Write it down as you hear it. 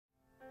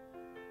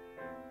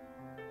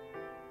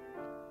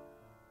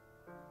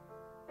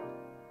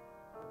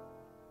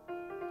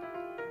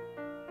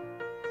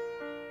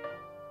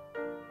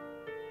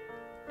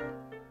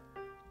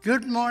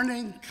Good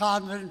morning,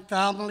 Convent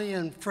family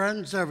and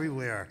friends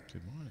everywhere.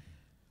 Good morning.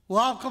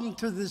 Welcome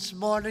to this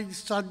morning's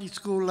Sunday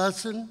school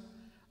lesson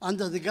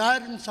under the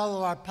guidance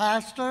of our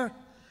pastor,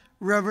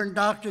 Reverend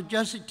Dr.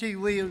 Jesse T.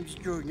 Williams,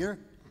 Jr.,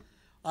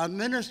 our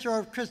Minister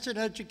of Christian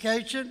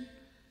Education,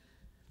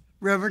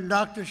 Reverend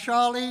Dr.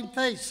 Charlene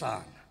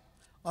Faison,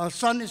 our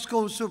Sunday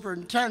school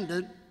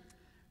superintendent,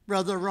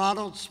 Brother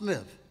Ronald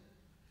Smith,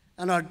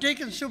 and our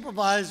deacon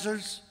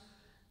supervisors,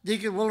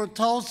 Deacon Willard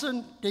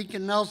Tolson,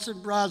 Deacon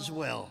Nelson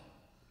Braswell.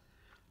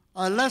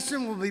 Our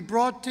lesson will be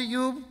brought to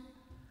you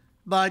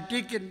by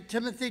Deacon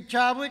Timothy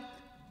Chadwick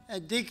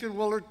and Deacon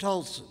Willard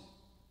Tolson.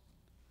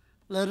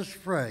 Let us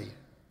pray.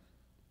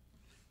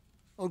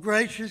 O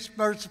gracious,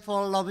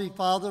 merciful, loving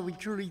Father, we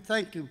truly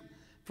thank you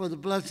for the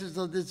blessings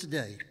of this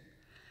day.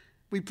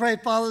 We pray,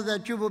 Father,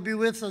 that you will be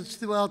with us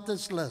throughout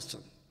this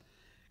lesson.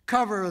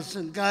 Cover us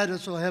and guide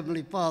us, O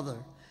Heavenly Father,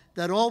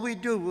 that all we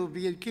do will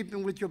be in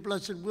keeping with your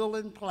blessed will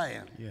and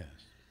plan. Yes.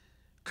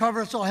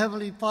 Cover us, O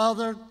Heavenly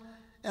Father,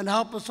 and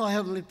help us, O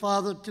Heavenly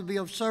Father, to be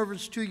of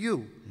service to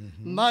you,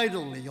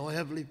 mightily, O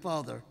Heavenly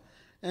Father,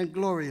 and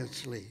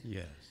gloriously.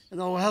 Yes.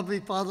 And, O Heavenly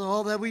Father,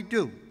 all that we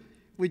do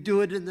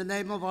it in the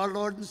name of our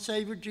Lord and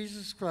Savior,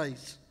 Jesus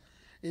Christ,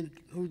 in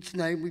whose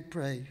name we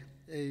pray.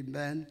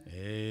 Amen.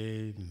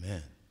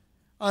 Amen.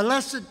 Our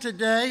lesson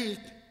today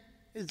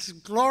is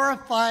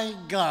glorifying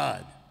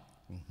God.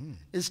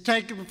 It's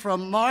taken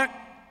from Mark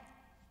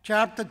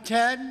chapter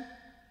 10,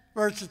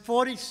 verses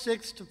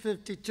 46 to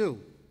 52,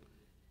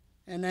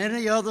 and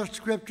any other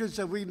scriptures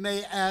that we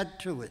may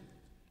add to it.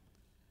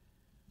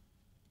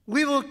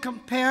 We will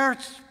compare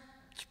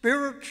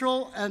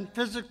spiritual and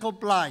physical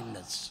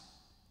blindness,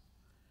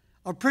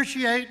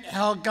 appreciate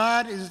how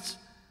God is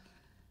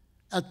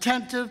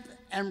attentive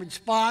and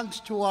responds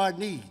to our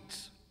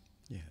needs,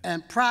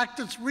 and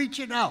practice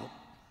reaching out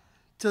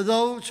to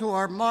those who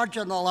are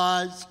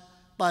marginalized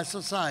by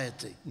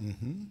society.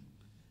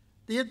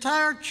 The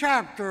entire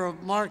chapter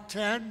of Mark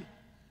 10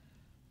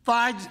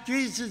 finds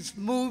Jesus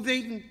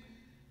moving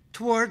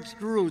towards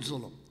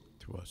Jerusalem,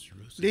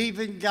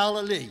 leaving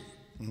Galilee.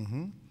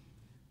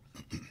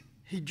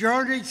 He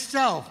journeyed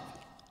south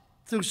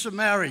through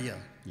Samaria,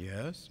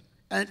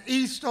 and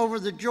east over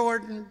the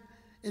Jordan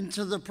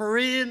into the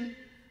Perean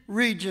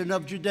region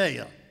of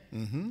Judea.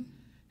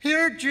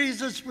 Here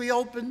Jesus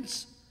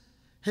reopens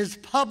his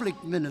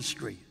public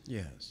ministry.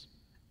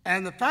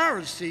 And the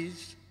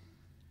Pharisees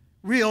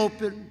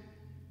reopen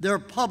their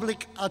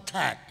public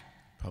attack.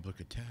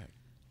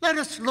 Let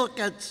us look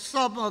at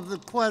some of the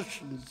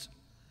questions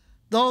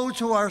those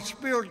who are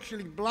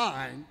spiritually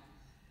blind,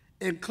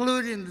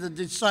 including the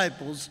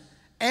disciples,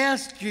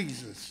 ask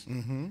Jesus,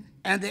 and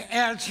the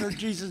answer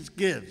Jesus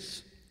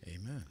gives.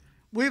 Amen.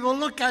 We will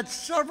look at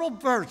several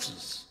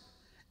verses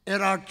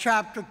in our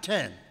chapter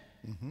 10,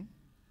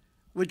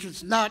 which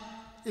is not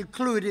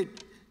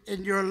included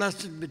in your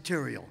lesson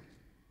material.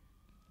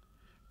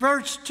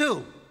 Verse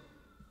 2,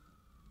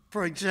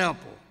 for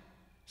example,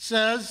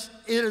 says,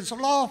 "It is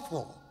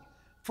lawful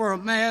for a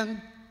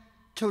man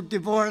to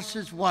divorce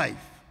his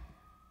wife,"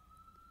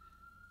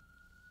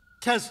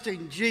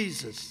 testing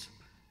Jesus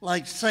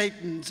like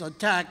Satan's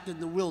attack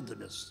in the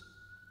wilderness.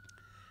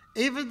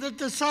 Even the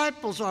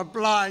disciples are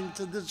blind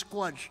to this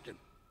question.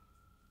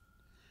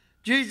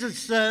 Jesus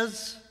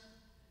says,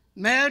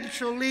 "Man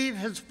shall leave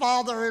his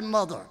father and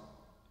mother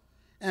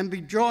and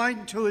be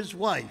joined to his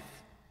wife,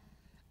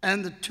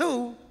 and the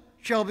two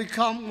shall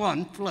become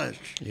one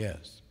flesh."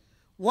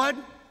 What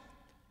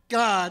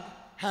God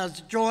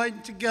has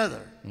joined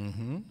together,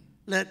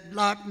 let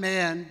not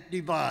man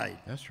divide.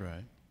 That's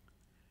right.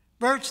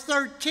 Verse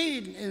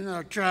 13 in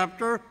our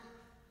chapter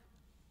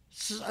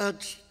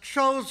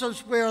shows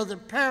us where the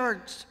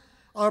parents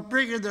are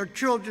bringing their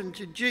children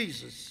to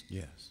Jesus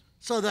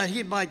so that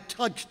he might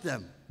touch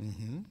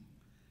them.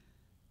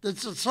 The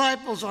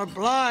disciples are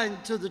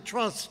blind to the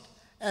trust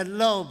and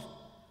love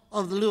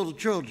of the little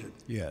children.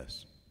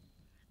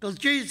 Because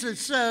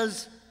Jesus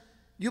says,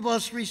 you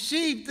must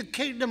receive the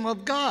kingdom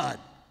of God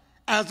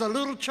as a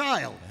little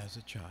child,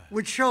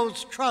 which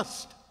shows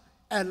trust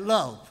and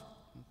love.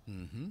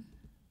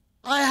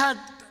 I had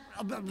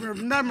a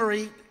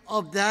memory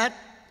of that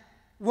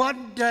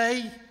one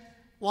day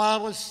while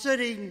I was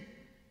sitting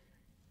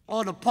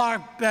on a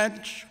park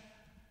bench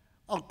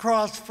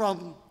across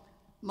from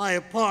my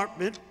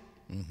apartment.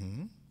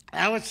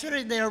 I was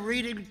sitting there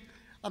reading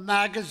a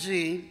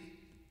magazine,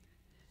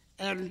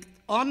 and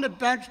on the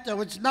bench there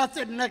was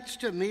nothing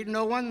next to me,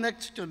 no one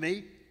next to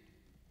me,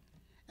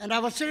 and I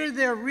was sitting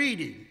there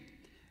reading,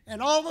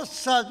 and all of a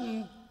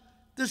sudden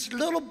this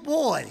little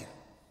boy,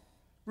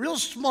 real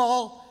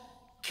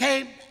small,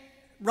 came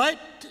right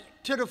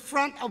to the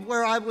front of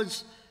where I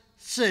was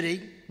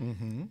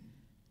sitting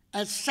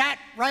and sat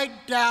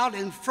right down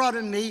in front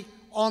of me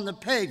on the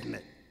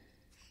pavement.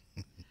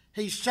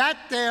 He sat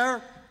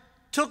there,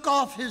 took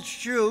off his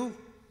shoe,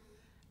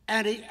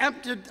 and he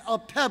emptied a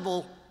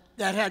pebble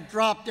that had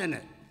dropped in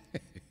it.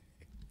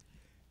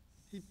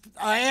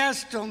 I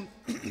asked him,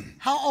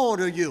 "How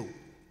old are you?"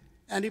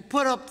 And he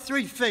put up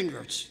 3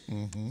 fingers.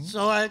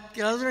 So I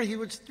gathered he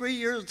was 3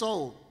 years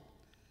old.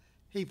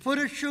 He put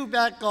his shoe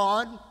back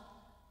on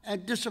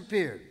and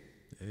disappeared.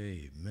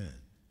 Amen.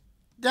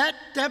 That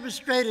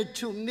demonstrated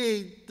to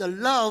me the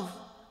love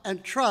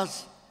and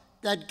trust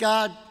that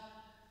God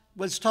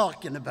was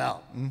talking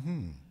about.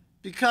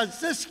 Because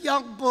this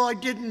young boy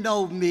didn't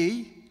know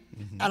me,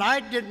 and I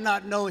did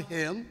not know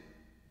him.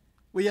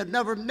 We had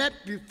never met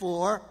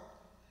before.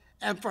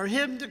 And for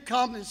him to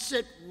come and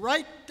sit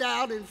right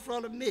down in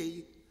front of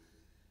me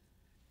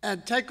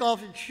and take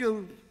off his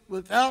shoe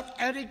without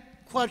any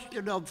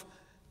question of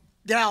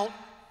doubt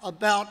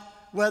about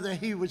whether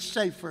he was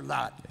safe or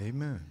not.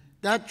 Amen.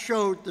 That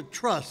showed the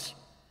trust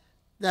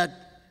that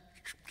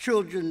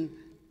children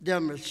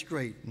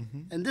demonstrate.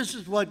 And this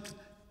is what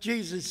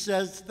Jesus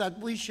says that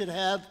we should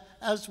have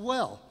as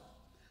well,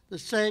 the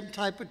same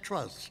type of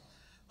trust.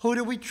 Who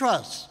do we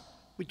trust?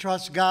 We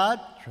trust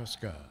God.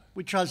 Trust God.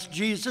 We trust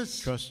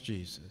Jesus. Trust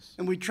Jesus.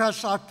 And we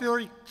trust our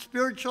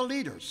spiritual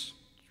leaders.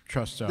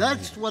 Trust our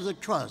That's leaders. what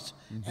it trusts.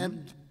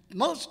 And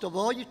most of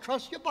all, you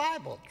trust your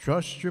Bible.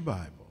 Trust your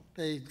Bible.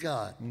 Praise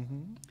God.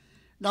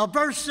 Now,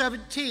 verse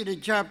 17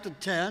 in chapter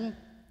 10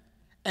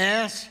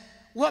 asks,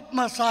 what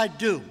must I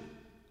do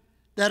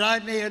that I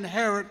may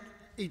inherit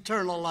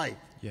eternal life?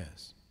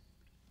 Yes.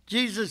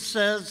 Jesus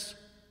says,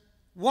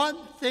 one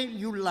thing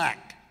you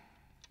lack.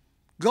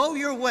 Go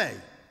your way.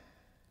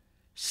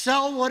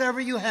 Sell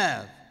whatever you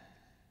have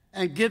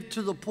and give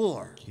to the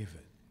poor. Give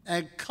it.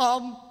 And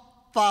come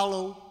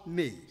follow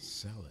me.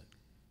 Sell it.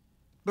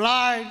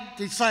 Blind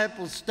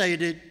disciples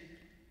stated,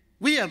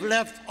 we have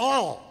left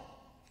all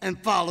and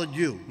followed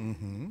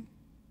you.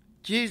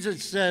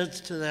 Jesus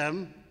says to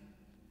them,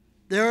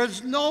 there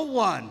is no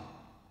one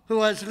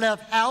who has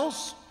left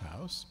house,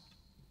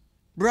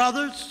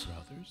 brothers,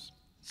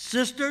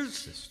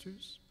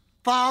 sisters,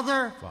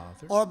 father,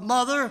 or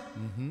mother,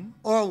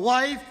 or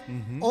wife,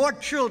 or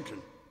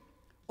children,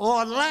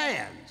 or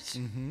lands,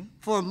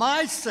 for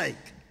my sake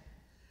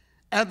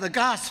and the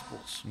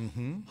gospel's,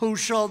 who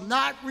shall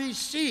not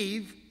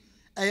receive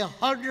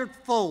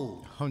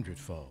 100-fold.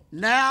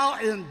 Now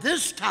in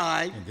this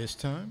time,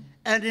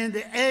 and in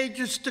the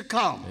ages to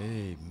come.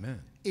 Amen.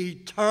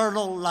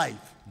 Eternal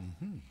life.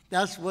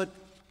 That's what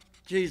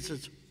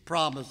Jesus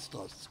promised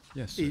us.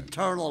 Yes, sir.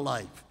 Eternal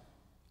life.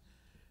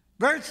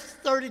 Verse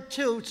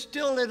 32,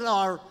 still in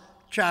our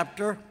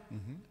chapter,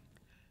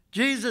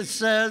 Jesus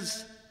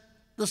says,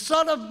 the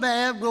Son of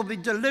Man will be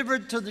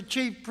delivered to the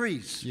chief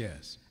priests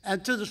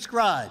and to the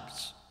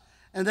scribes,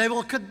 and they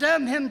will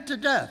condemn him to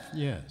death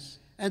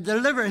and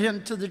deliver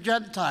him to the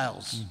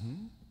Gentiles.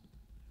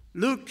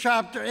 Luke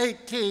chapter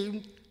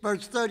 18,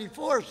 verse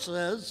 34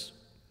 says,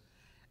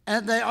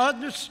 and they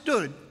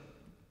understood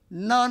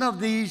none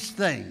of these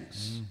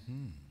things.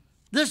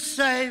 This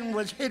saying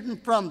was hidden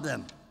from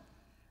them,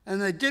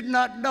 and they did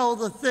not know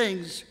the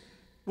things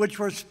which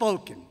were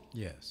spoken.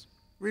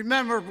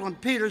 Remember when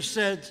Peter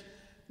said,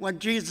 when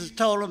Jesus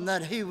told him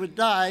that he would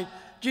die,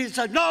 Jesus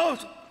said, no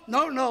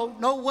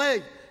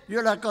way,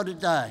 you're not going to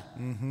die,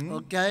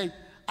 okay?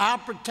 I'll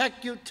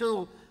protect you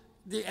till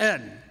the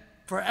end,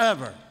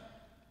 forever.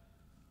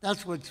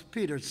 That's what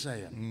Peter's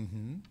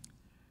saying.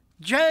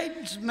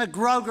 James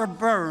McGregor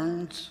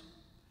Burns,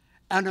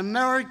 an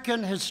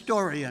American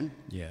historian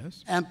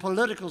and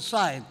political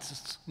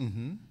scientist,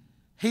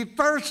 he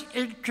first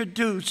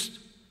introduced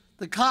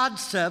the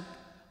concept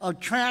of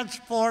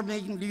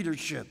transforming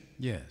leadership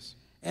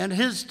and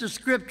his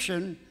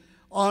description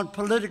on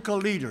political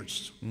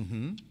leaders.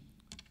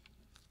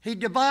 He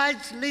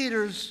divides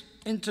leaders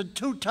into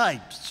two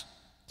types.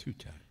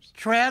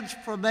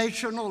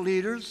 Transformational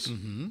leaders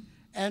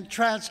and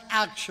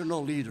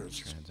transactional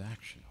leaders.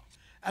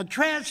 A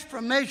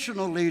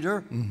transformational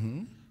leader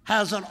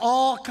has an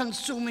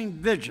all-consuming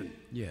vision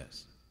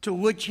to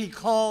which he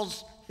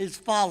calls his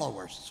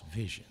followers.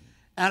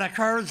 And a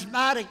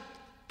charismatic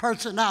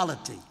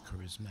personality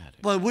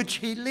by which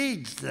he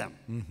leads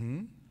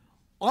them.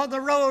 On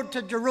the road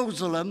to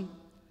Jerusalem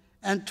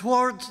and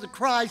towards the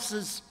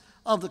crisis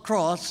of the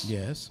cross,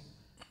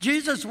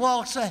 Jesus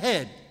walks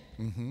ahead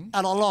and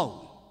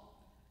alone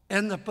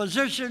in the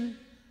position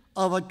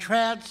of a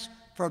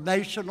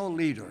transformational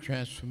leader.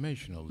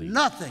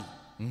 Nothing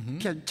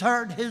can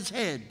turn his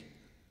head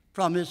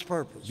from his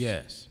purpose.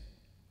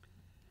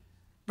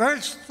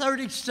 Verse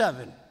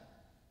 37,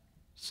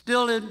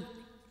 still in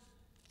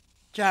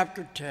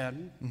chapter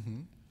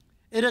 10,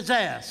 it is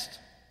asked,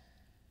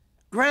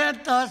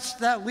 grant us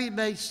that we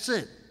may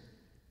sit,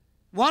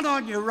 one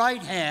on your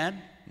right hand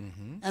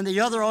and the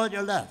other on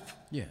your left,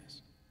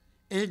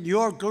 in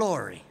your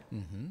glory.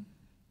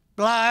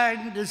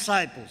 Blind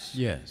disciples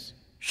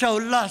show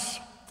lust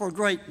for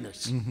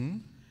greatness.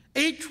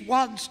 Each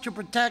wants to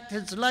protect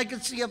his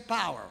legacy of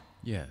power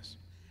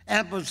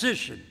and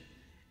position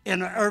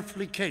in an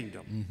earthly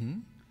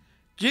kingdom.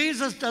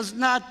 Jesus does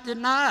not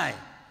deny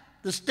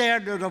the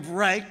standard of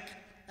rank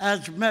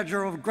as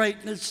measure of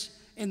greatness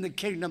in the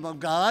kingdom of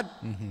God.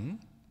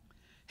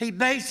 He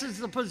bases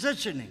the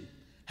positioning,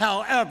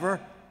 however,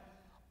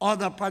 on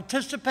the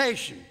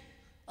participation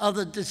of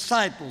the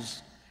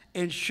disciples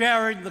in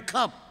sharing the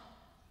cup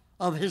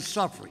of his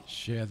suffering.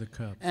 Share the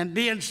cup. And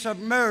being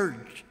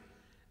submerged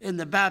in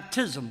the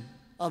baptism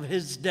of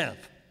his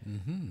death.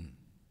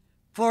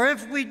 For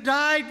if we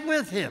died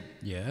with him,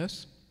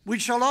 Yes. we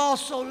shall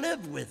also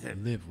live with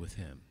him. Live with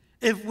him.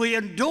 If we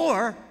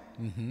endure,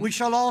 we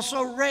shall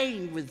also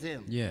reign with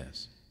him.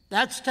 Yes.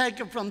 That's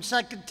taken from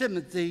 2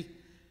 Timothy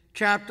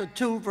chapter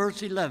 2,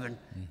 verse 11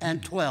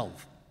 and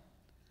 12.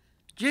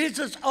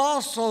 Jesus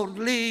also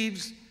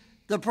leaves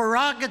the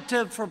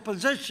prerogative for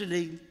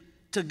positioning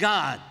to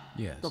God,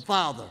 Yes. the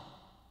Father.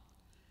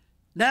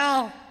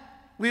 Now,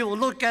 we will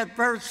look at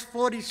verse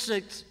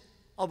 46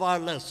 of our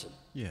lesson.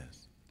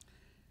 Yes.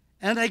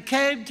 And they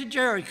came to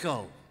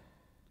Jericho.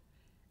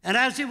 And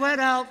as he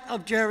went out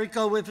of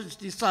Jericho with his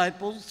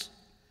disciples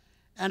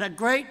and a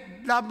great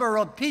number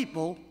of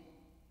people,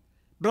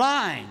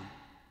 blind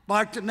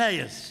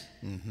Bartimaeus,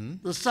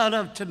 the son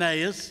of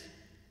Timaeus,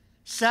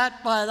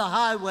 sat by the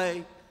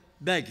highway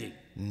begging.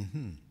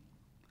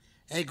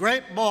 A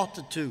great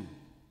multitude,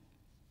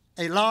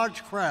 a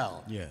large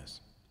crowd, Yes.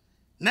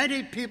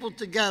 many people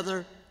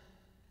together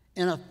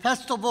in a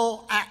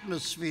festival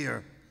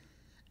atmosphere,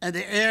 and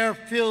the air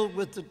filled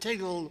with the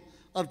tingle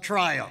of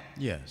triumph.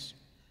 Yes.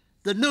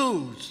 The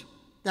news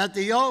that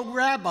the young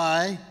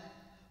rabbi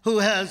who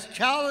has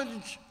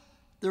challenged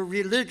the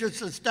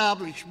religious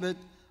establishment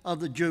of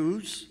the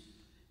Jews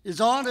is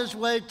on his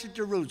way to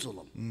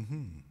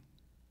Jerusalem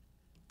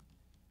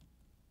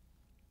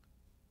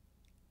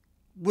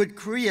would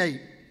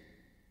create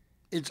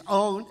its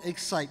own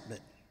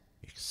excitement.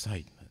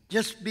 Excitement.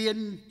 Just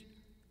being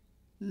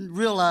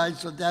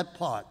realized of that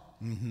part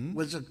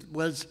was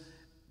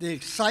the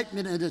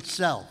excitement in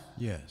itself.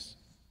 Yes.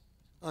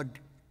 A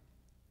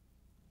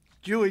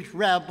Jewish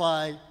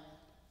rabbi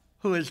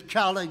who has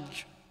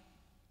challenged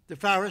the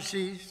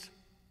Pharisees,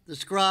 the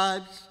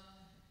scribes,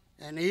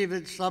 and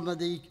even some of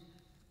the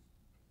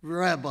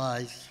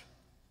rabbis.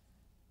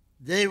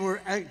 They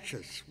were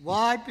anxious.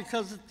 Why?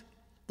 Because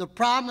the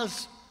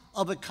promise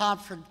of a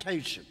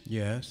confrontation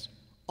Yes.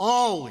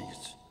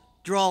 always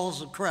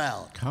draws a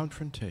crowd.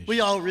 Confrontation.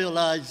 We all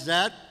realize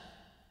that.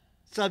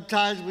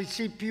 Sometimes we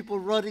see people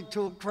running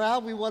to a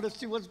crowd, we want to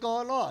see what's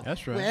going on.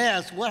 That's right. We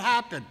ask, what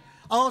happened?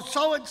 Oh,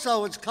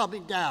 so-and-so is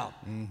coming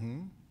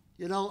down.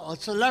 You know, a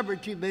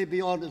celebrity may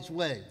be on its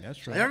way.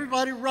 That's So right.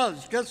 everybody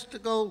runs just to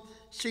go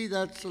see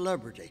that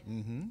celebrity.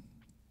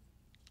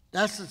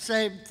 That's the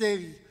same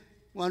thing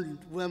when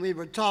we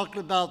were talking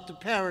about the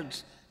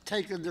parents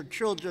taking their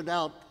children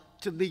out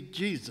to meet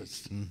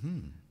Jesus.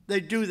 They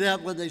do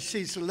that when they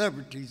see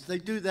celebrities. They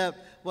do that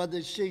when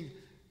they see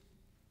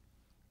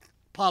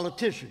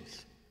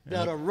politicians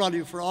that are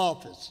running for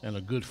office. And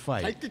a good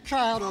fight. Take the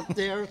child up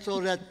there so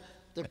that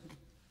the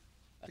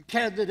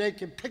candidate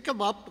can pick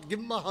him up, give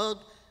him a hug,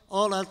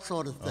 all that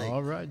sort of thing.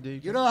 All right,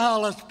 Deacon. You know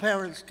how us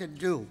parents can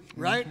do,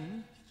 right?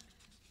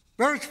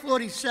 Verse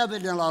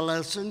 47 in our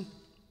lesson,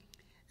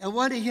 and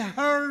when he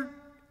heard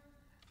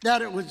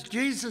that it was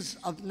Jesus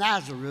of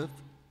Nazareth,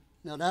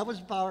 now that was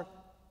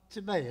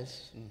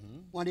Bartimaeus,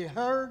 when he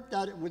heard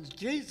that it was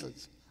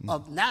Jesus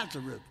of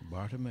Nazareth,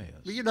 Bartimaeus.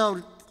 you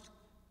know,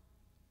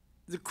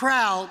 the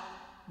crowd,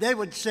 they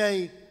would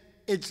say,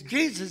 it's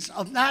Jesus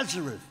of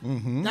Nazareth.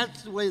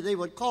 That's the way they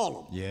would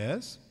call him.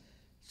 Yes.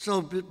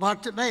 So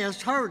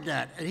Bartimaeus heard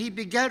that, and he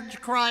began to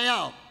cry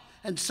out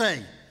and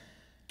say,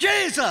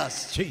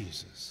 Jesus,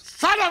 Jesus.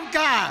 Son of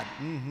God,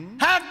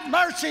 have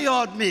mercy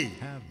on me.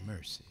 Have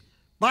mercy.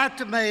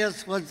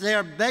 Bartimaeus was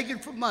there begging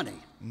for money.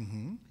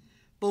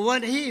 But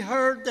when he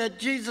heard that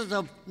Jesus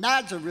of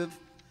Nazareth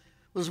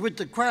was with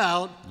the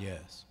crowd,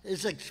 Yes.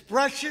 his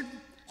expression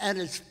and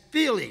his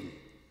feeling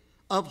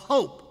of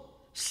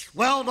hope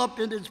swelled up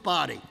in his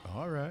body.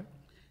 All right.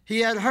 He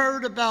had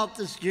heard about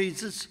this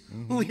Jesus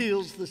who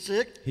heals the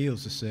sick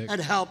Heals the sick.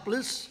 and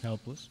helpless.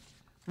 Helpless.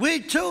 We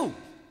too,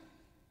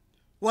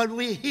 when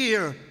we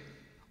hear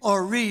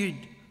or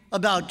read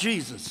about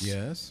Jesus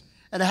Yes.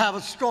 and have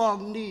a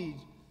strong need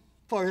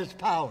for his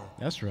power,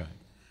 That's right.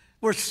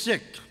 we're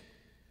sick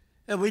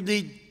and we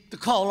need to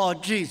call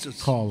on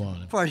Jesus Call on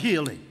him. for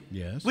healing.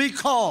 Yes. We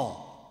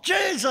call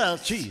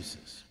Jesus, Jesus.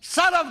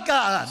 Son of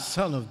God,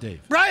 Son of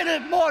David. bright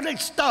and morning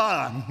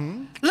star,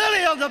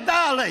 lily of the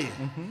valley,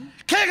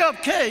 King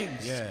of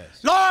kings,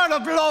 Yes. Lord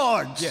of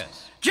lords,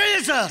 Yes.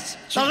 Jesus,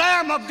 the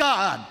Lamb of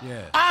God,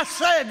 Yes. our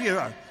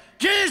Savior,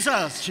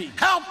 Jesus,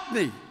 help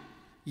me.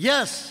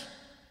 Yes,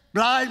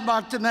 blind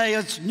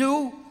Bartimaeus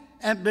knew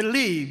and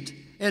believed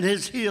in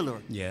his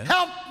healer. Yes.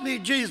 Help me,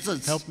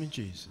 Jesus, Help me,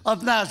 Jesus.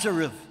 of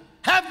Nazareth.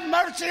 Have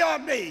mercy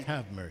on me,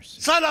 Have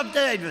mercy. Son of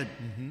David.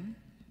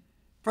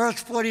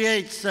 Verse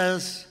 48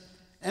 says,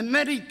 and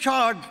many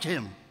charged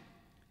him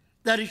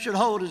that he should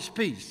hold his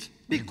peace.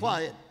 Be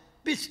quiet.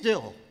 Be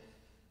still.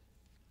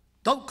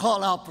 Don't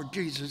call out for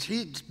Jesus.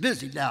 He's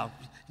busy now.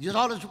 He's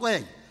on his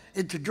way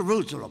into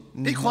Jerusalem.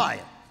 Be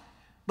quiet.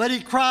 But he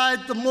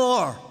cried the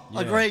more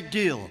a great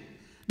deal.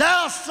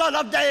 Thou Son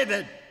of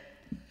David,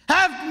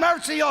 have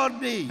mercy on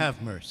me. Have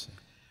mercy.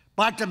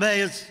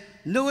 Bartimaeus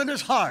knew in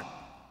his heart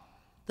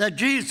that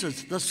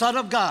Jesus, the Son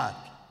of God,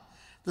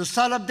 the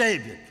Son of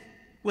David,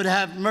 would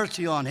have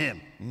mercy on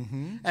him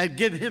and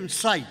give him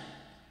sight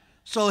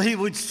so he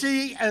would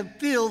see and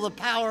feel the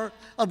power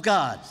of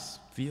God.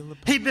 Feel the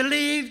power. He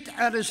believed,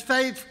 and his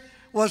faith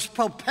was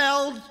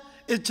propelled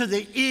into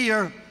the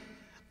ear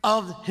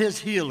of his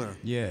healer.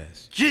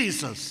 Yes.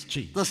 Jesus,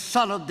 the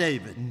Son of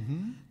David,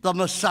 the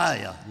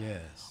Messiah.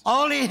 Yes.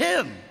 Only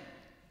him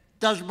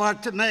does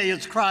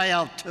Bartimaeus cry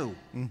out to.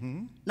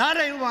 Not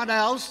anyone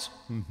else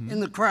in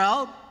the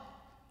crowd.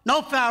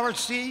 No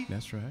Pharisee.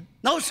 That's right.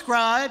 No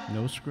scribe.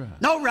 No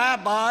scribe. No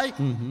rabbi.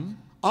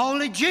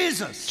 Only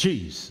Jesus.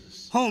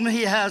 Jesus. Whom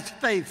he has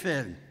faith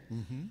in.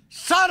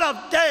 Son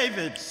of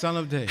David. Son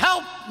of David.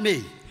 Help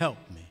me. Help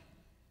me.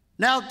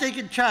 Now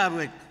Deacon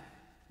Chadwick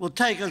will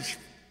take us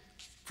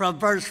from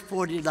verse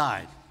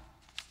 49.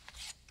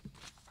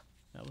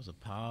 That was a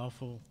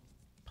powerful,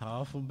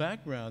 powerful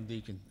background,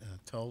 Deacon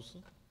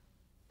Tolson.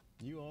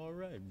 You all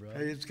right, bro?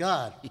 Praise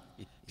God.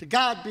 To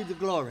God be the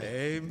glory.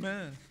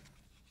 Amen.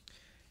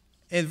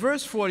 In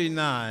verse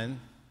 49,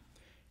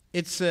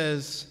 it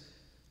says,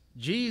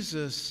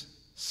 Jesus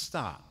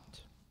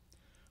stopped.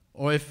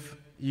 Or if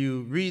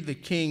you read the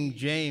King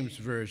James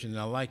Version,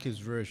 I like his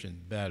version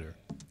better,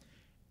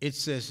 it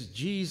says,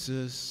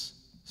 Jesus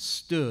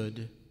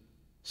stood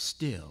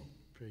still.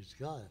 Praise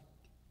God.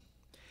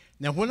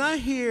 Now, when I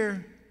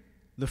hear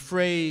the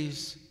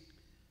phrase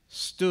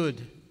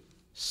stood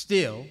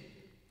still,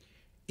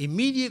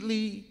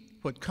 immediately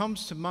what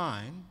comes to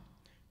mind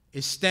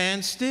is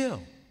stand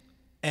still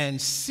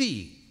and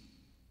see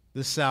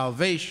the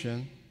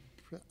salvation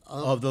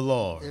of the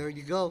Lord. There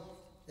you go.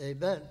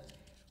 Amen.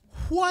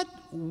 What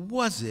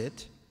was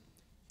it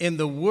in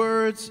the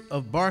words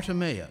of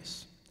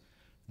Bartimaeus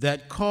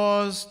that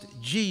caused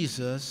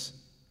Jesus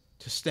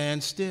to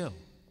stand still?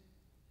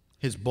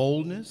 His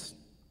boldness,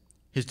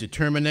 his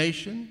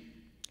determination,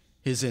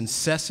 his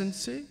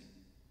incessancy?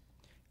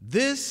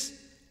 This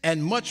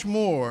and much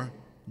more,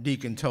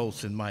 Deacon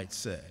Tolson might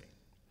say.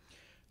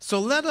 So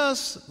let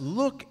us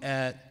look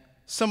at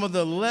some of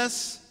the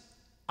less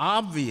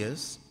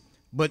obvious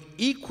but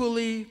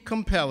equally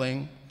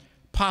compelling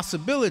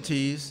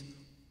possibilities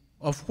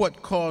of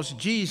what caused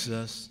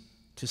Jesus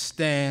to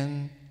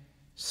stand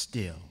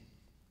still.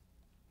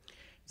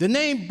 The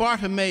name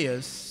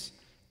Bartimaeus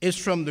is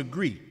from the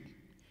Greek,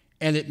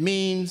 and it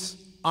means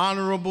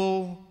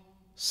honorable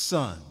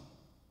son.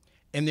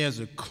 And there's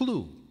a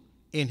clue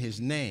in his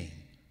name,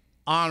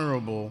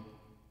 honorable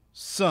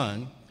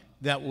son,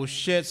 that will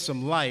shed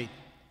some light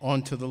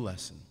onto the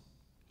lesson.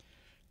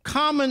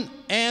 Common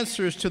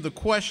answers to the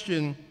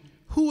question,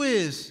 who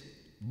is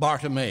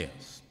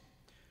Bartimaeus?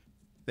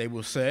 They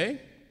will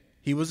say,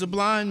 he was a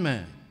blind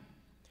man.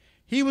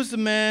 He was the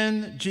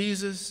man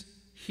Jesus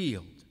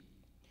healed.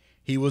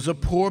 He was a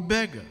poor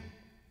beggar.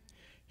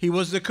 He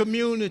was the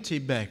community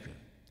beggar.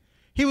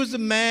 He was the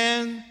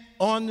man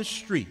on the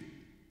street.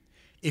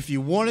 If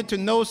you wanted to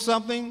know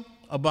something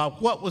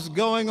about what was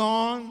going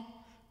on,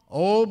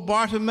 old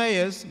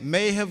Bartimaeus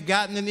may have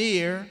gotten an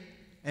ear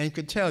and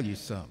could tell you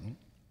something.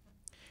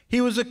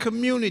 He was a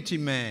community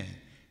man.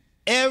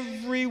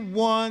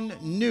 Everyone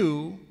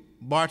knew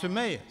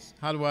Bartimaeus.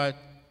 How do I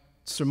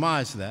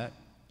surmise that?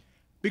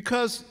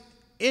 Because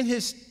in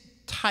his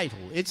title,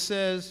 it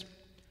says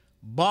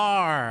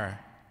Bar-Timaeus.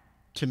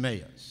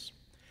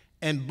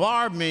 And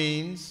Bar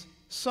means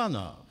son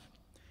of.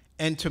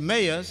 And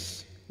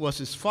Timaeus was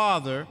his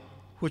father,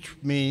 which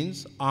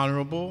means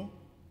honorable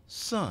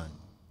son.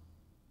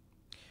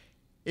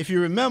 If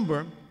you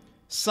remember,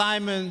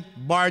 Simon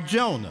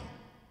Bar-Jonah.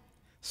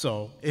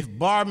 So if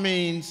Bar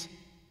means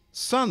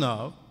son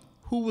of,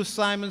 who was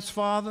Simon's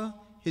father?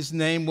 His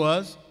name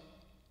was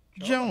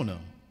Jonah.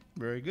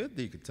 Very good,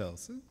 Deacon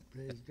Tolson.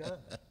 Praise God.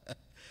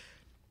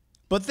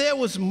 But there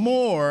was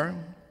more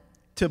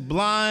to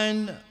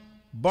blind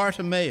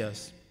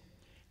Bartimaeus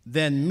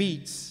than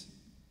meets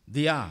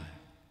the eye.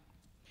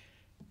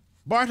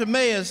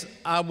 Bartimaeus,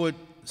 I would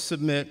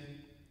submit,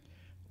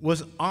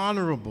 was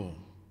honorable,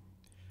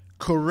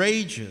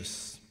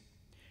 courageous,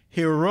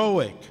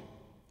 heroic,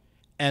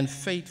 and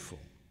faithful.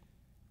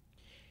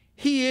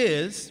 He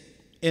is,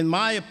 in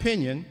my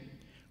opinion,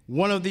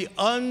 one of the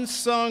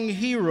unsung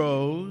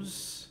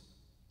heroes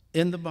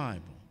in the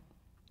Bible.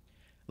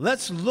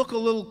 Let's look a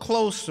little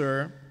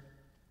closer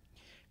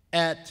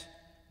at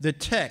the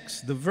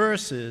text, the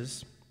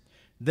verses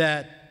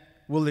that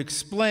will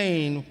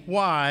explain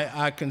why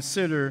I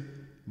consider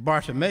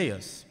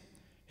Bartimaeus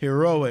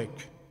heroic,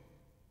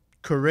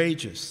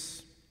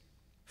 courageous,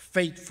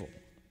 faithful.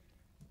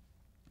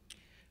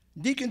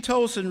 Deacon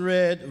Tolson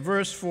read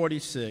verse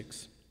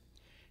 46,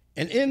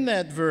 and in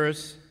that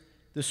verse,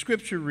 the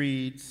scripture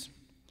reads,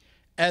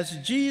 "As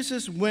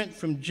Jesus went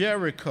from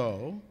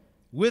Jericho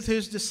with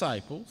his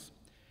disciples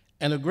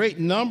and a great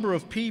number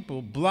of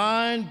people,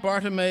 blind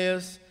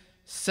Bartimaeus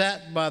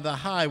sat by the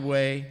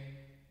highway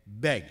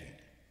begging."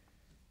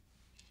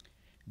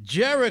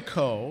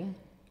 Jericho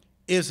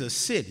is a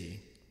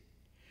city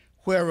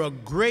where a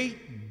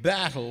great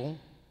battle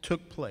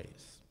took place.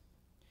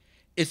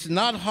 It's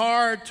not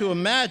hard to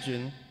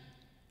imagine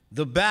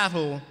the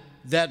battle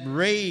that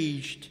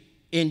raged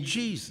in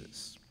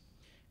Jesus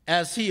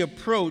as he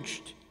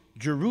approached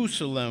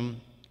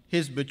Jerusalem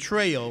his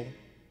betrayal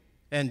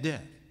and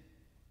death.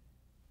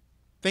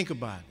 Think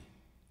about it.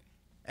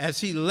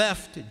 As he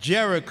left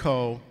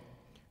Jericho,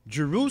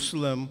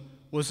 Jerusalem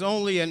was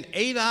only an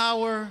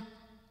 8-hour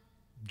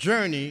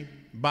journey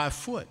by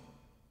foot.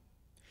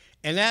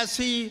 And as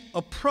he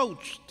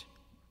approached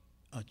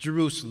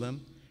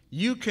Jerusalem,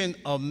 you can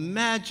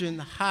imagine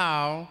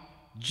how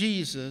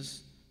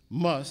Jesus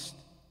must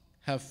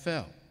have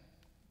felt.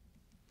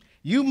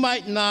 You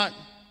might not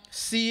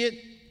see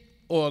it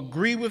or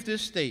agree with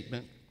this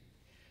statement,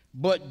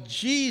 but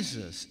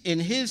Jesus, in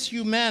his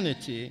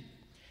humanity,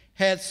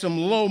 had some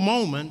low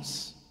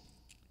moments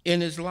in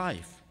his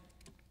life,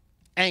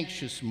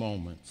 anxious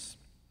moments,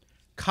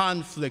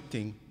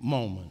 conflicting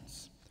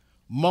moments,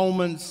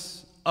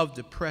 moments of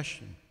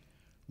depression,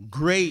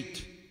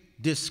 great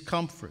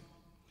discomfort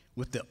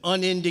with the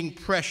unending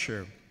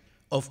pressure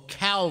of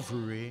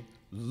Calvary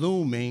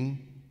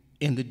looming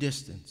in the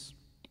distance.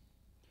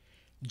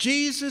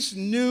 Jesus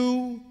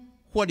knew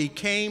what he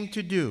came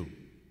to do,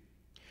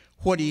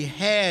 what he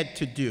had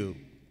to do,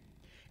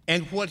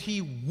 and what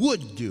he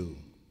would do,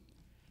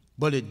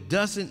 but it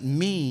doesn't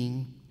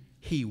mean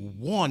he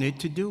wanted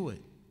to do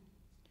it.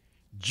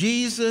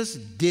 Jesus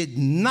did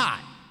not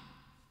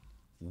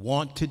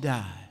want to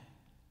die.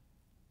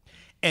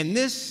 And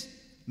this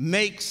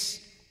makes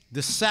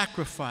the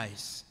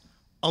sacrifice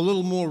a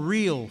little more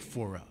real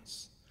for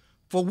us.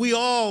 For we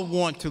all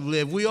want to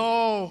live. We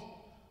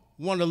all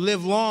want to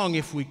live long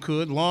if we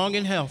could, long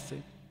and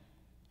healthy.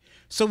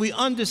 So we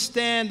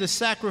understand the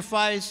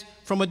sacrifice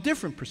from a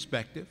different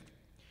perspective.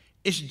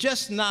 It's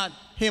just not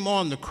him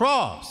on the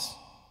cross,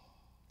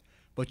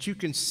 but you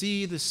can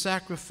see the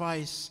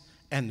sacrifice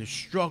and the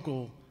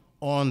struggle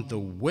on the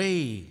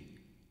way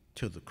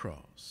to the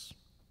cross.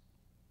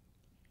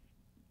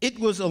 It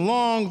was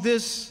along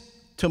this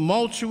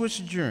tumultuous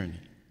journey,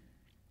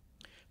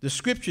 the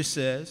scripture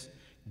says,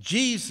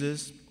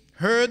 Jesus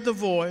heard the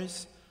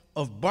voice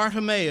of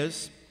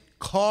Bartimaeus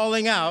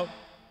calling out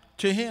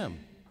to him,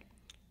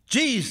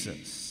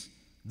 Jesus,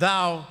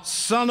 thou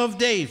son of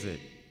David,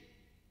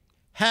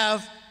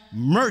 have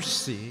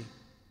mercy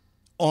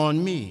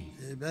on me.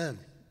 Amen.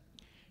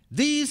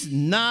 These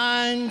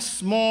 9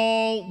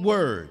 small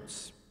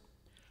words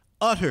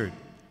uttered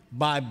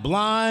by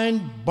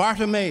blind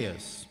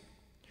Bartimaeus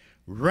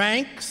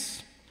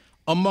ranks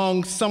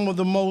among some of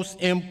the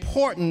most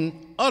important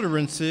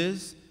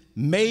utterances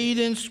made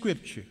in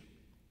Scripture.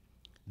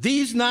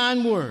 These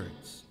 9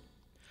 words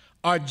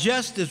are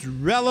just as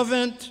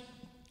relevant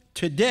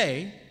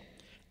today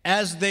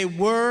as they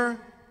were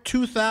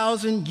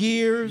 2,000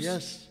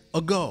 years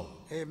ago.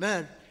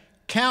 Amen.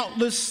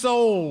 Countless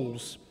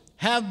souls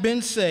have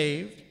been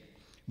saved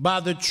by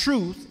the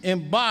truth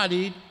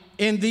embodied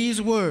in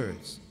these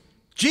words.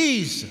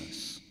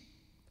 Jesus,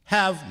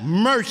 have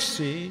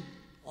mercy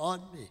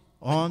on me.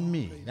 On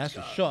me. Praise That's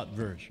God. A short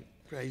version.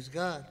 Praise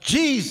God.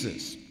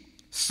 Jesus,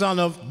 son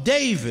of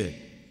David,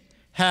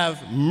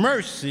 have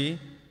mercy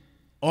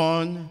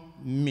on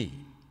me.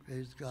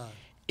 Praise God.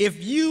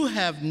 If you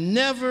have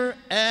never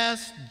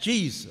asked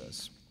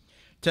Jesus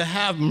to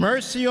have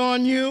mercy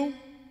on you,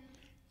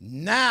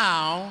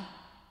 now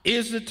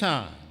is the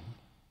time.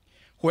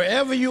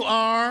 Wherever you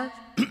are,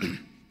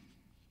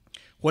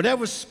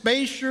 whatever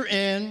space you're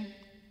in,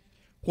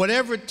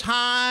 whatever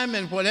time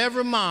and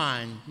whatever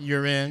mind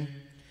you're in,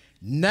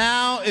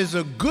 now is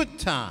a good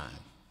time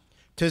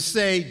to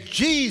say,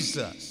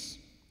 Jesus,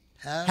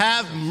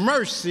 have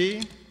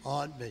mercy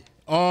on me.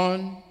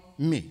 On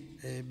me.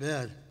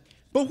 Amen.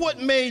 But what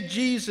made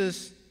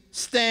Jesus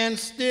stand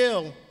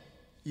still,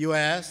 you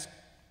ask?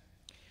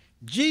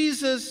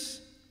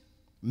 Jesus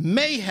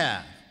may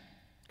have,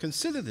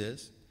 consider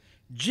this,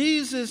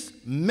 Jesus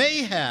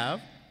may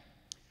have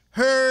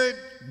heard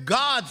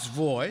God's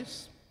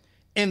voice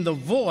in the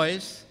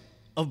voice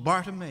of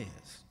Bartimaeus,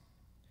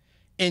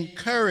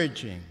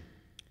 encouraging,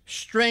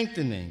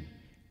 strengthening,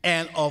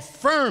 and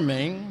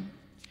affirming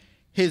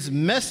his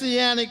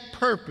messianic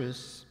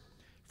purpose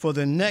for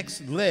the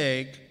next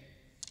leg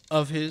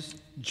of his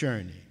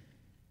journey.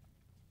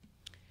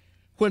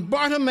 When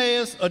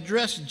Bartimaeus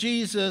addressed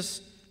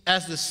Jesus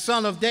as the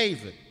Son of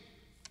David,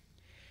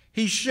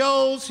 he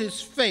shows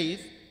his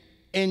faith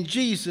in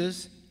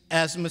Jesus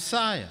as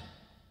Messiah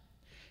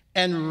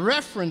and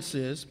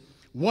references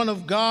one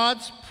of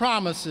God's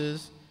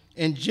promises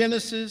in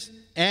Genesis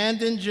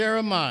and in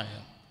Jeremiah.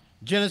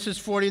 Genesis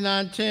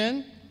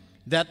 49:10,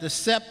 that the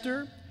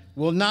scepter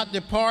will not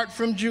depart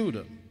from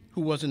Judah,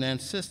 who was an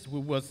ancestor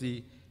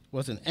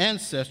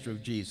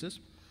of Jesus,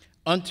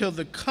 until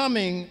the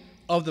coming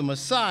of the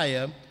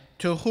Messiah,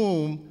 to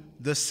whom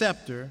the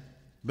scepter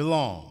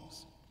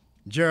belongs.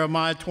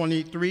 Jeremiah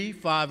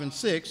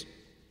 23:5-6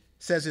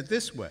 says it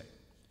this way: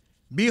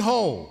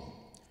 Behold,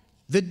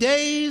 the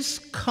days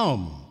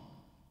come,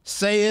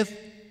 saith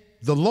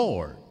the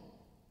Lord,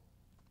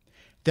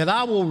 that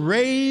I will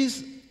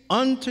raise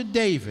unto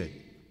David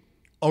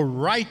a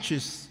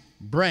righteous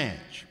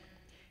branch,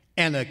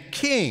 and a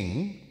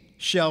king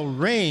shall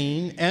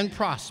reign and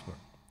prosper,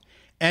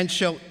 and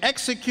shall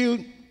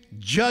execute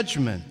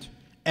judgment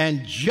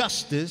and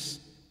justice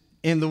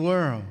in the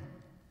world.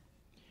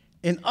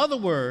 In other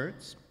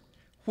words,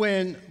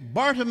 when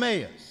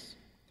Bartimaeus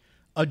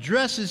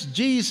addresses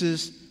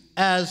Jesus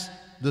as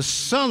the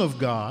Son of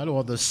God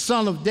or the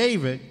Son of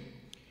David,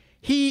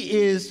 he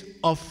is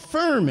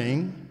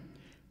affirming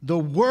the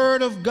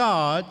Word of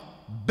God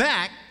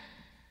back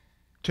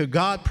to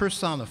God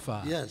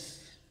personified. Yes.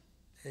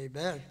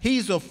 Amen.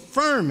 He's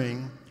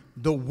affirming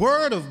the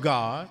Word of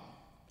God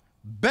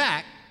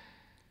back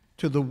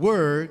to the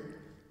Word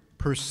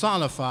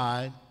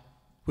personified,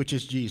 which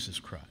is Jesus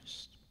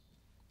Christ.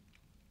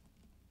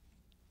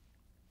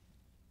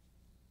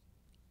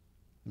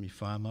 Let me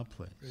find my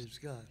place. Praise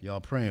God. Y'all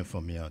praying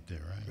for me out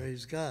there, right?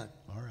 Praise God.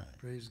 All right.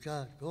 Praise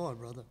God. Go on,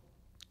 brother.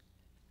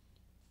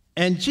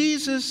 And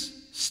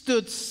Jesus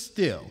stood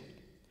still,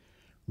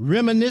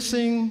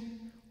 reminiscent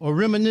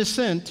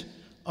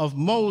of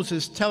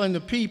Moses telling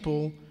the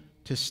people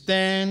to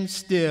stand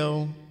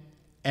still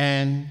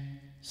and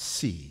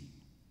see.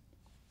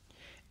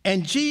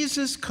 And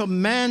Jesus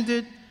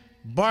commanded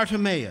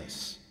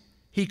Bartimaeus,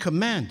 to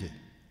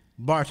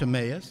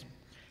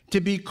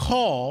be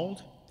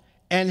called,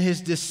 and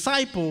his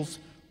disciples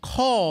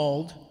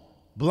called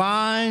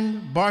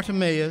blind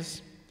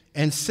Bartimaeus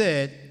and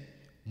said,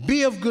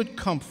 "Be of good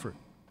comfort.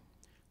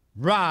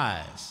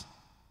 Rise.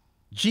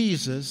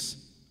 Jesus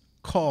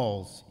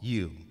calls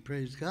you."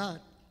 Praise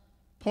God.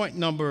 Point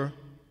number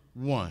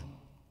 1.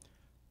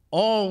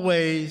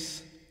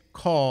 Always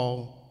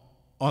call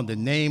on the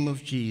name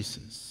of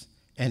Jesus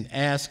and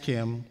ask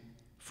him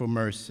for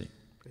mercy.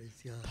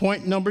 Praise God.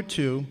 Point number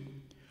 2,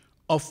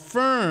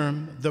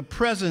 affirm the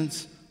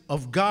presence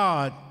of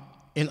God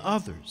in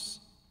others.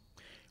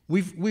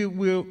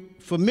 We're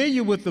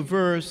familiar with the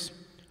verse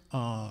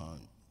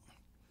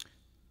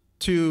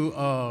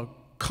to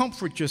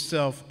comfort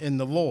yourself in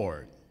the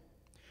Lord,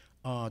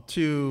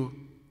 to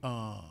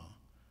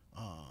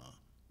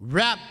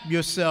wrap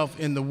yourself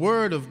in the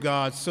Word of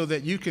God so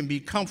that you can be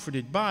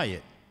comforted by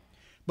it.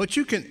 But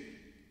you can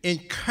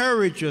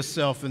encourage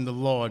yourself in the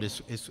Lord,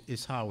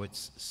 is how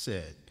it's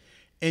said.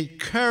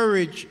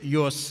 Encourage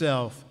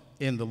yourself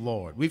in the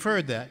Lord. We've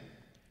heard that.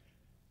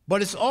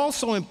 But it's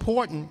also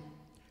important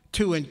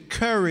to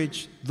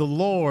encourage the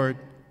Lord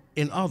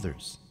in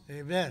others.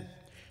 Amen.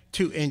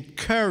 To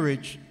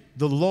encourage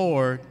the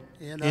Lord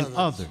in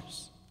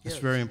others. It's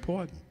Yes. very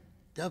important.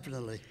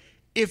 Definitely.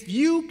 If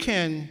you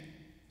can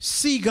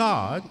see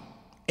God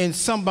in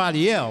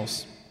somebody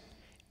else,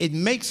 it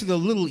makes it a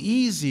little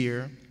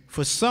easier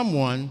for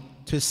someone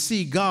to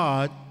see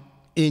God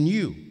in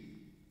you.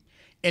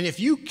 And if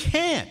you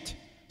can't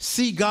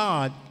see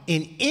God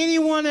in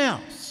anyone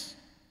else,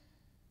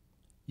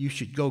 you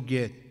should go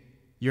get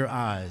your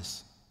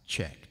eyes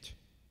checked.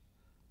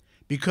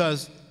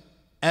 Because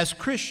as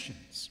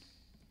Christians,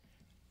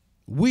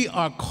 we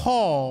are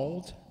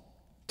called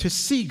to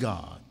see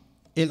God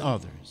in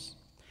others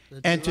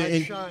and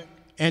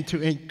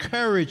to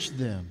encourage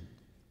them.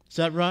 Is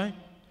that right?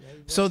 Yeah,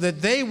 so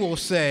that they will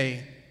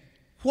say,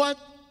 "What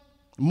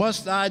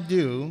must I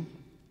do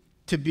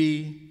to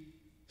be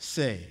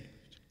saved?"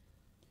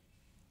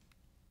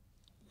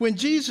 When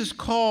Jesus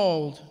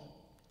called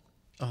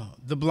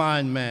the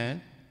blind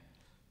man,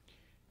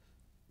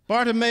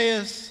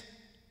 Bartimaeus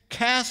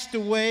cast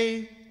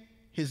away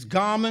his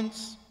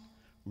garments,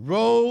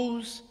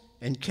 rose,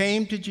 and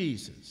came to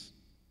Jesus.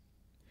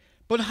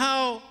 But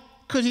how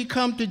could he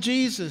come to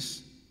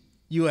Jesus,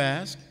 you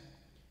ask,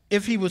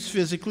 if he was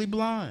physically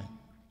blind?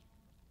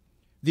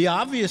 The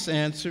obvious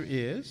answer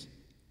is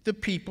the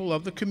people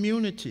of the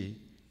community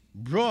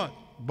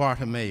brought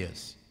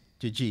Bartimaeus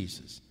to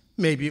Jesus.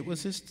 Maybe it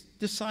was his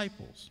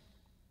disciples.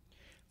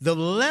 The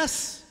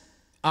less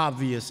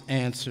obvious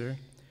answer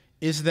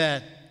is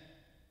that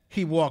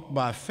he walked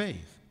by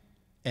faith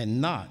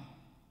and not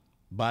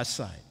by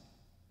sight.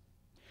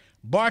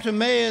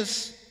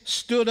 Bartimaeus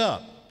stood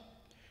up,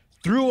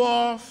 threw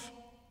off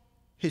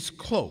his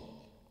cloak,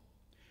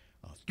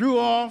 threw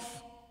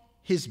off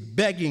his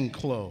begging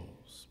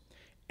clothes,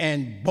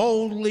 and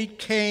boldly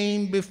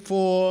came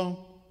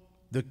before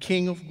the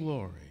King of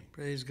Glory.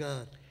 Praise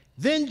God.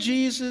 Then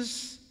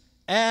Jesus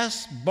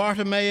asked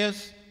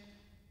Bartimaeus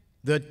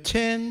the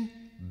 $10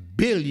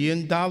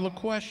 billion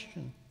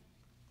question.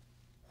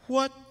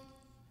 "What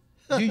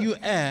do you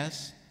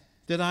ask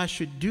that I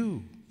should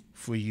do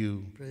for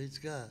you, Praise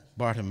God.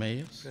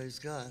 Bartimaeus?" Praise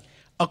God.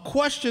 A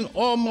question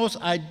almost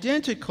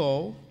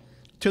identical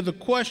to the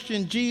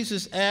question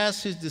Jesus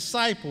asked his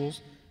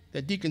disciples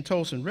that Deacon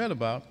Tolson read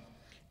about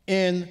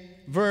in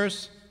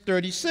verse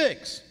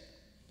 36.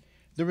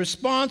 The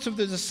response of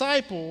the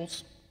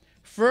disciples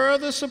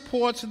further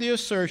supports the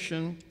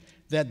assertion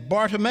that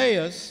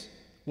Bartimaeus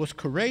was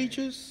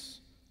courageous,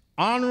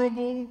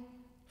 honorable,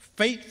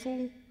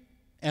 faithful,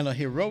 and a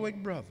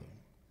heroic brother.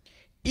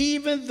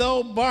 Even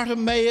though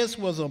Bartimaeus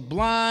was a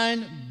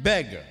blind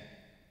beggar,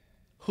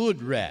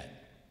 hood rat,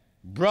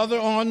 brother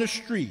on the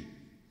street,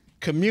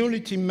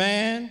 community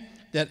man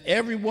that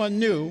everyone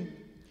knew,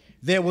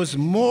 there was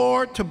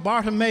more to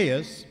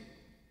Bartimaeus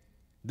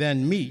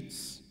than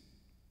meets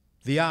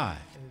the eye.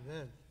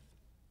 Amen.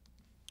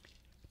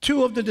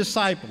 Two of the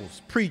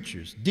disciples,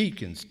 preachers,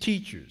 deacons,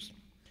 teachers,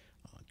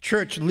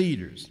 church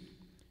leaders,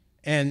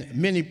 and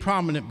many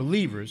prominent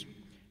believers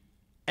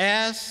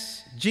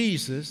asked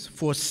Jesus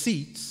for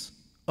seats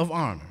of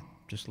honor,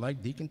 just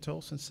like Deacon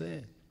Tolson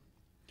said.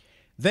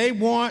 They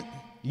want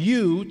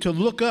you to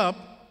look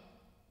up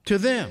to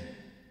them.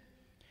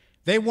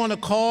 They want to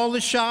call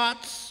the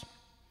shots.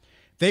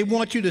 They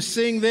want you to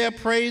sing their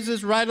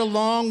praises right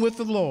along with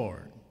the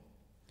Lord.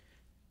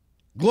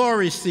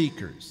 Glory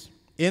seekers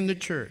in the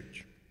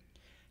church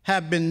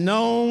have been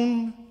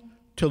known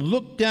to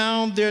look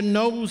down their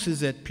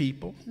noses at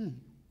people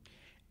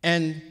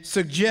and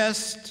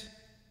suggest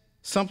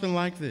something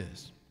like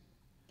this: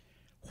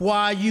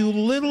 "Why, you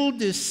little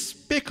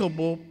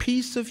despicable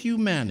piece of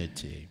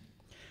humanity,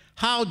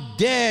 how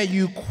dare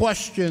you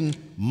question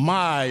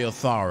my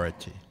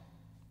authority?"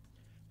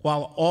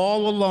 While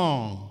all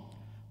along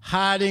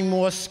hiding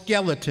more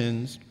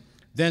skeletons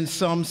than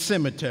some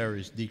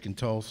cemeteries, Deacon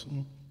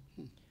Tolson.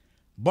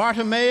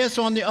 Bartimaeus,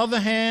 on the other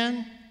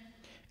hand,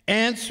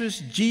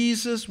 answers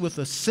Jesus with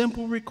a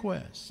simple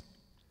request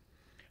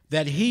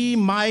that he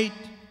might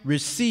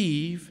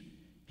receive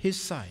his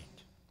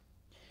sight.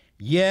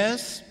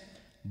 Yes,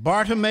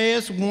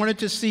 Bartimaeus wanted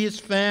to see his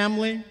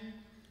family,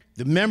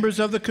 the members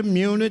of the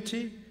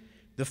community,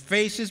 the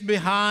faces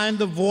behind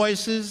the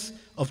voices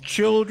of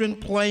children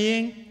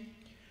playing,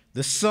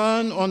 the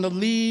sun on the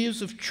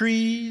leaves of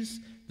trees,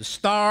 the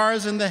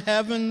stars in the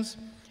heavens,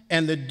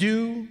 and the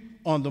dew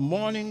on the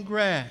morning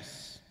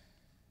grass.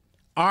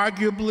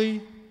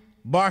 Arguably,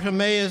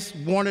 Bartimaeus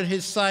wanted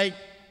his sight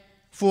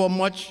for a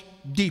much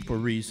deeper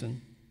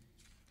reason.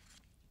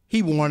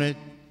 He wanted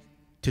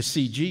to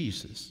see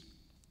Jesus.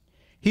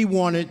 He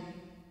wanted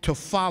to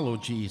follow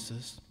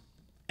Jesus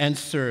and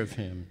serve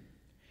him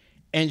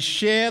and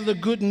share the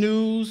good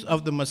news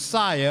of the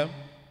Messiah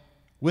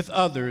with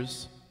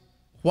others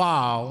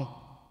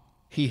while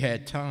he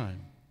had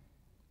time.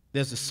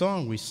 There's a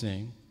song we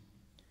sing,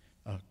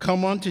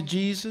 "Come unto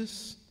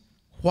Jesus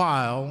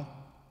while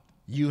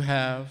you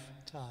have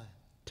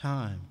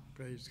time."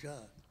 Praise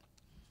God.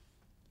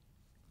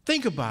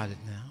 Think about it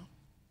now.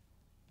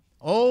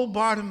 Old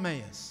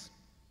Bartimaeus,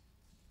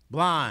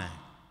 blind,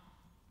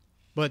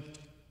 but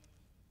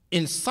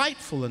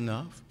insightful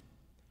enough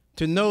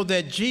to know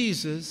that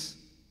Jesus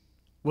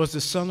was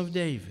the Son of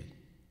David.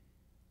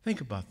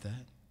 Think about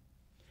that.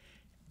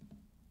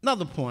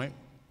 Another point,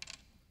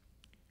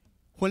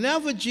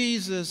 whenever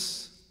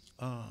Jesus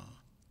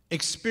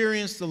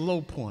experienced the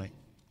low point,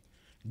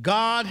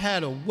 God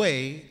had a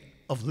way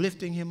of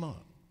lifting him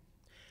up.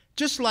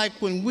 Just like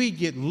when we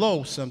get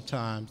low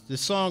sometimes, the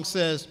song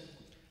says,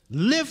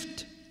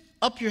 "Lift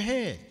up your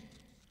head,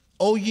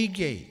 O ye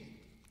gate,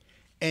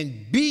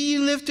 and be ye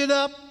lifted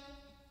up,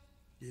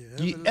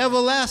 ye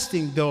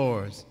everlasting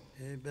doors."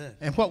 Amen.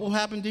 And what will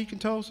happen, Deacon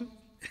Tolson?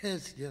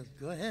 Yes,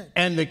 go ahead.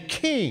 "And the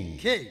King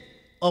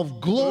of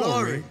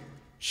glory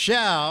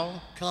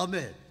shall come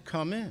in."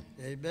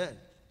 Amen.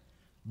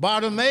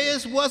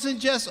 Bartimaeus wasn't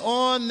just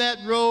on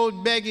that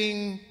road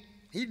begging.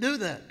 He knew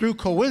that. Through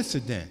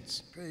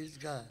coincidence. Praise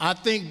God. I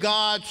think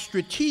God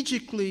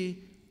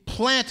strategically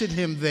planted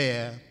him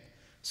there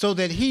so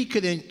that he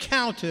could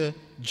encounter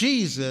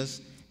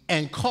Jesus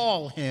and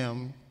call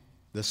him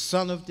the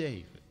Son of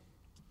David.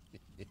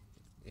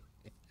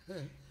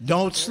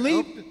 Don't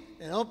sleep.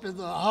 And open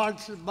the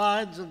hearts and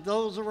minds of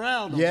those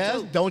around him.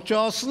 Yes, don't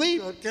y'all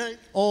sleep. Okay.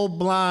 Old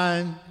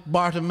blind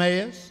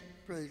Bartimaeus.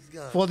 Praise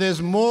God. For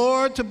there's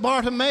more to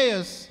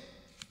Bartimaeus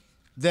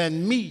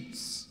than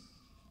meets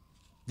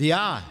the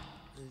eye.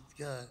 Praise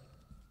God.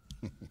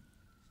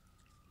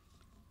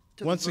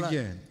 Once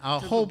again, our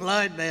took hope. A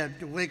blind man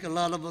to wake a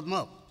lot of them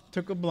up.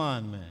 Took a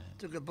blind man.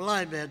 Took a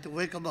blind man to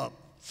wake them up.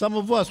 Some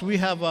of us, we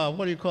have,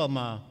 what do you call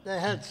them? They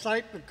had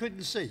sight but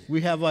couldn't see.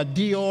 We have our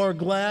Dior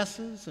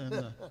glasses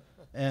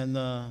and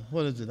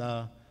what is it?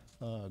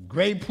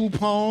 Grey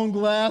Poupon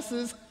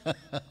glasses,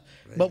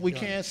 but we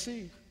can't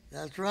see.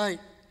 That's right.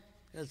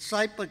 That's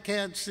sight but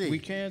can't see. We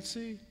can't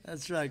see.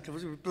 That's right,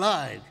 because we're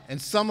blind.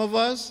 And some of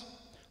us,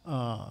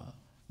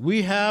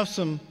 we have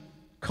some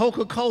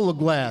Coca-Cola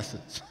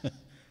glasses,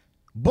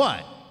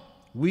 but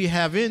we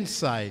have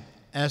insight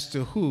as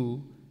to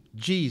who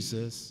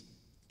Jesus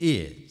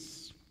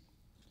is.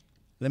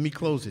 Let me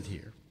close it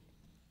here.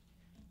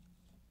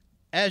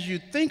 As you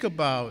think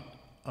about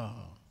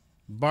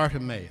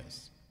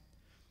Bartimaeus,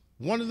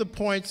 one of the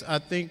points I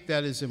think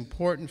that is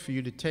important for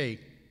you to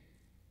take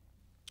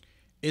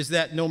is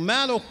that no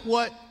matter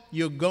what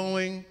you're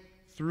going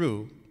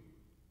through,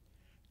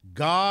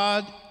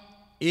 God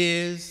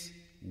is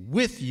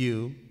with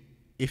you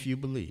if you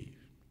believe.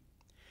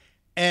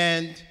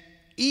 And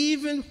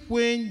even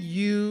when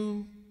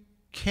you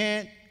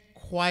can't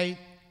quite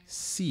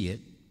see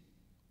it,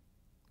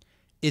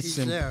 it's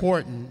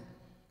important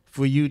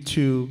for you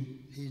to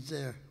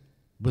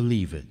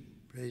believe it.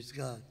 Praise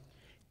God.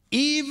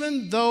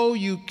 Even though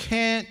you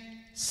can't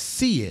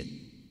see it,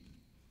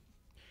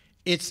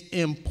 it's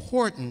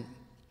important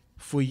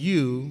for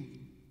you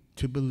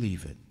to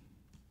believe it.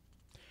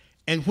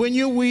 And when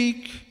you're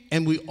weak,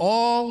 and we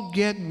all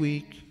get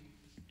weak,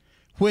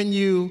 when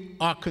you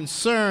are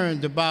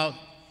concerned about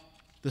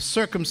the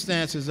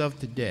circumstances of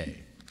today,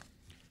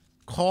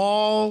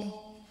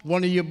 call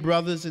one of your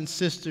brothers and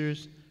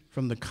sisters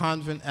from the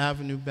Convent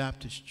Avenue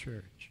Baptist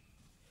Church.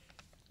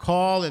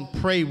 Call and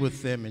pray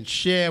with them and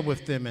share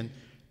with them and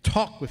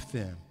talk with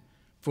them,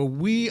 for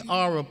we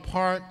are a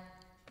part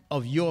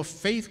of your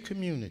faith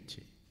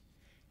community.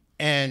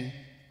 And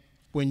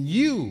when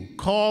you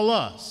call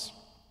us,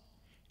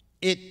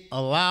 it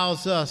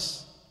allows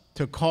us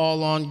to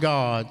call on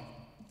God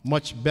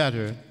much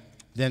better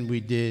than we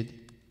did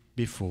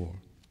before.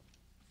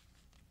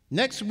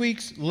 Next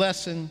week's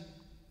lesson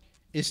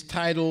is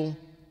titled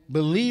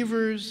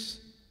Believers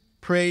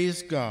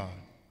Praise God,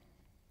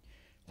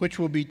 which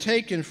will be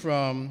taken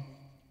from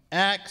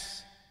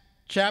Acts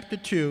chapter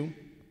 2,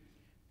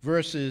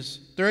 verses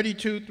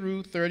 32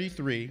 through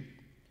 33,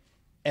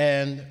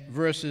 and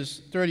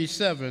verses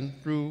 37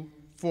 through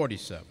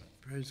 47.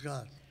 Praise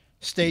God.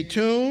 Stay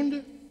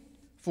tuned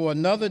for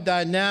another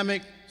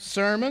dynamic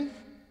sermon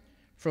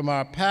from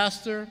our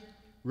pastor,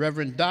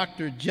 Reverend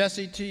Dr.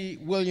 Jesse T.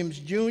 Williams,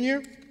 Jr.,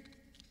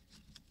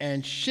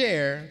 and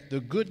share the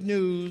good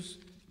news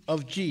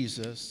of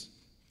Jesus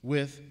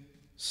with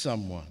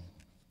someone.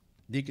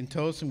 Deacon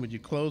Tolson, would you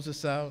close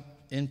us out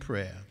in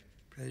prayer?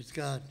 Praise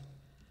God.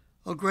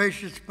 Oh,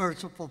 gracious,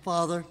 merciful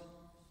Father,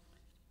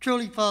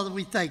 truly, Father,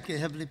 we thank you,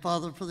 Heavenly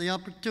Father, for the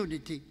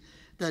opportunity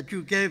that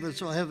you gave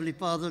us, oh Heavenly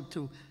Father,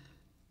 to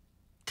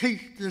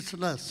teach this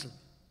lesson.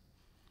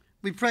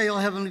 We pray, oh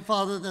Heavenly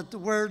Father, that the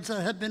words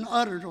that have been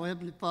uttered, oh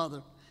Heavenly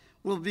Father,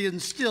 will be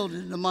instilled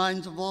in the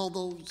minds of all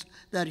those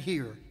that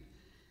hear.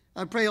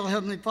 I pray, oh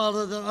Heavenly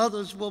Father, that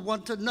others will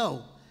want to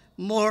know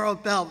more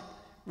about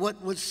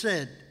what was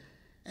said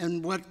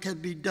and what can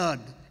be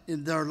done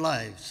in their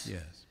lives.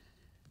 Yes.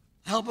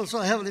 Help us, oh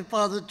Heavenly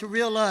Father, to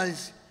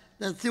realize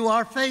that through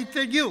our faith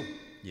in you,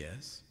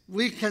 Yes.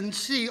 we can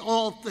see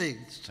all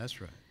things. That's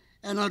right.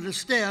 And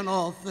understand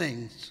all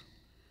things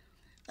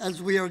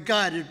as we are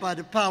guided by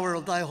the power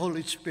of thy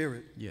Holy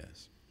Spirit.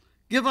 Yes.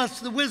 Give us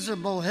the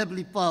wisdom, O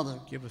Heavenly Father,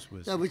 Give us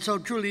wisdom. that we so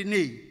truly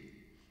need.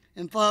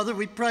 And Father,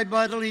 we pray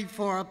mightily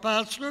for our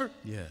pastor.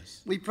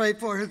 Yes. We pray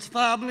for his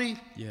family.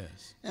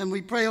 Yes. And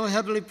we pray, O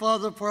Heavenly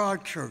Father, for our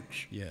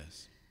church.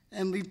 Yes.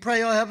 And we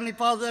pray, O Heavenly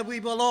Father, that we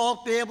will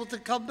all be able to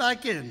come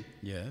back in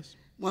Yes.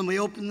 when we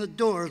open the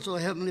doors, O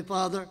Heavenly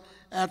Father,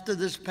 after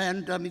this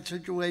pandemic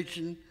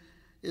situation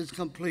is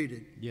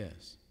completed.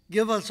 Yes.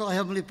 Give us, O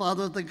Heavenly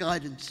Father, the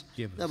guidance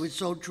Give that us. we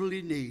so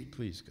truly need.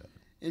 Please, God.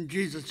 In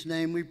Jesus'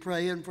 name we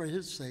pray, and for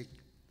his sake.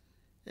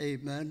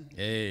 Amen.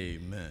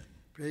 Amen.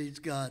 Praise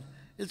God.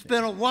 It's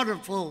been a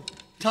wonderful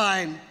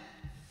time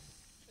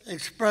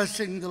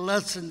expressing the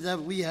lesson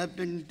that we have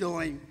been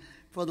doing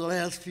for the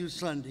last few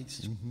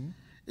Sundays. Mm-hmm.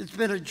 It's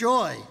been a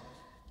joy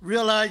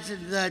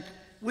realizing that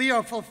we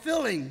are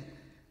fulfilling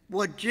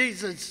what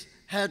Jesus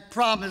had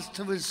promised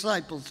to his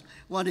disciples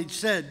when he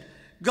said,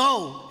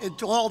 go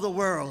into all the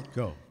world,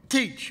 Go.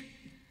 teach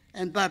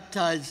and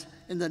baptize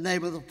in the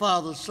name of the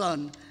Father,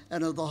 Son,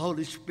 and of the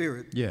Holy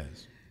Spirit.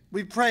 Yes.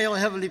 We pray, O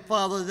Heavenly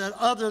Father, that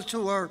others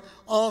who are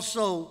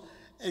also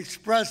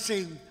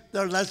expressing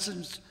their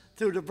lessons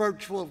through the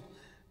virtual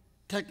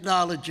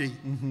technology,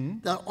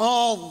 that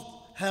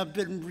all have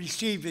been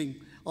receiving,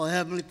 O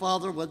Heavenly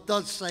Father, what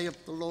thus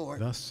saith the Lord.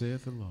 Thus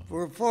saith the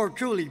Lord. For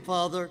truly,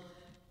 Father,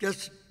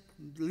 just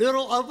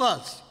little of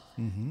us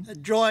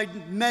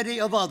joined many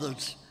of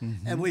others,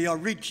 and we are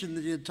reaching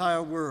the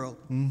entire world.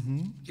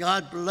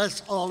 God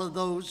bless all of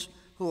those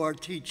who are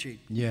teaching.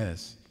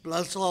 Yes.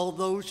 Bless all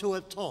those who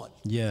have taught.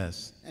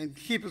 Yes. And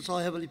keep us, O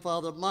Heavenly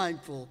Father,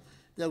 mindful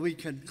that we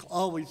can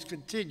always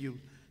continue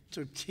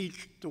to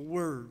teach the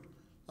Word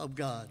of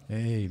God.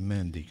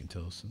 Amen, Deacon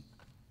Tolson.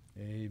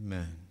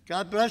 Amen.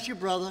 God bless you,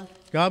 brother.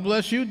 God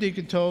bless you,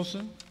 Deacon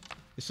Tolson.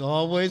 It's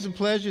always a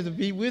pleasure to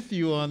be with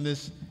you on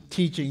this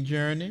teaching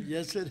journey.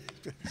 Yes, it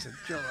is. It's a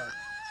joy.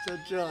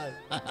 It's a joy.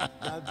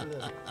 God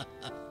bless.